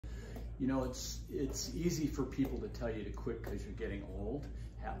You know, it's easy for people to tell you to quit because you're getting old.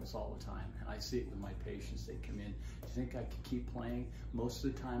 It happens all the time. And I see it with my patients. They come in, do you think I could keep playing? Most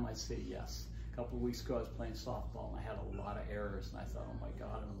of the time I say yes. A couple of weeks ago I was playing softball and I had a lot of errors and I thought, oh my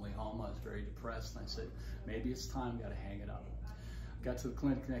God, on the way home I was very depressed and I said, maybe it's time, gotta hang it up. Got to the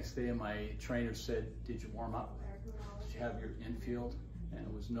clinic the next day and my trainer said, did you warm up? Did you have your infield? And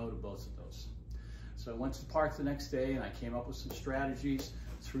it was no to both of those. So I went to the park the next day and I came up with some strategies,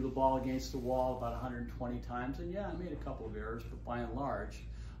 threw the ball against the wall about 120 times, and yeah, I made a couple of errors, but by and large,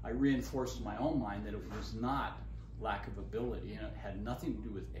 I reinforced in my own mind that it was not lack of ability, and it had nothing to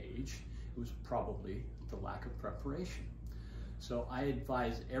do with age. It was probably the lack of preparation. So I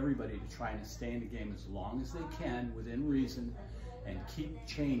advise everybody to try and stay in the game as long as they can, within reason, and keep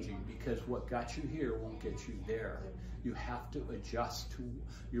changing, because what got you here won't get you there. You have to adjust to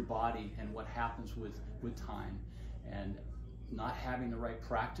your body and what happens with time. And not having the right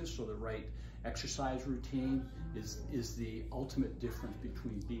practice or the right exercise routine is the ultimate difference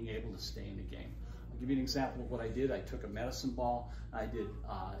between being able to stay in the game. I'll give you an example of what I did. I took a medicine ball, I did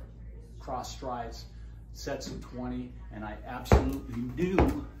cross strides, sets of 20, and I absolutely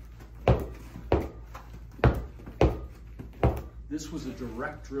knew this was a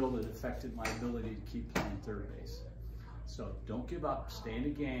direct drill that affected my ability to keep playing third base. So don't give up, stay in the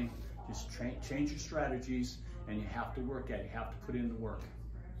game, just change your strategies, and you have to work at it, you have to put in the work.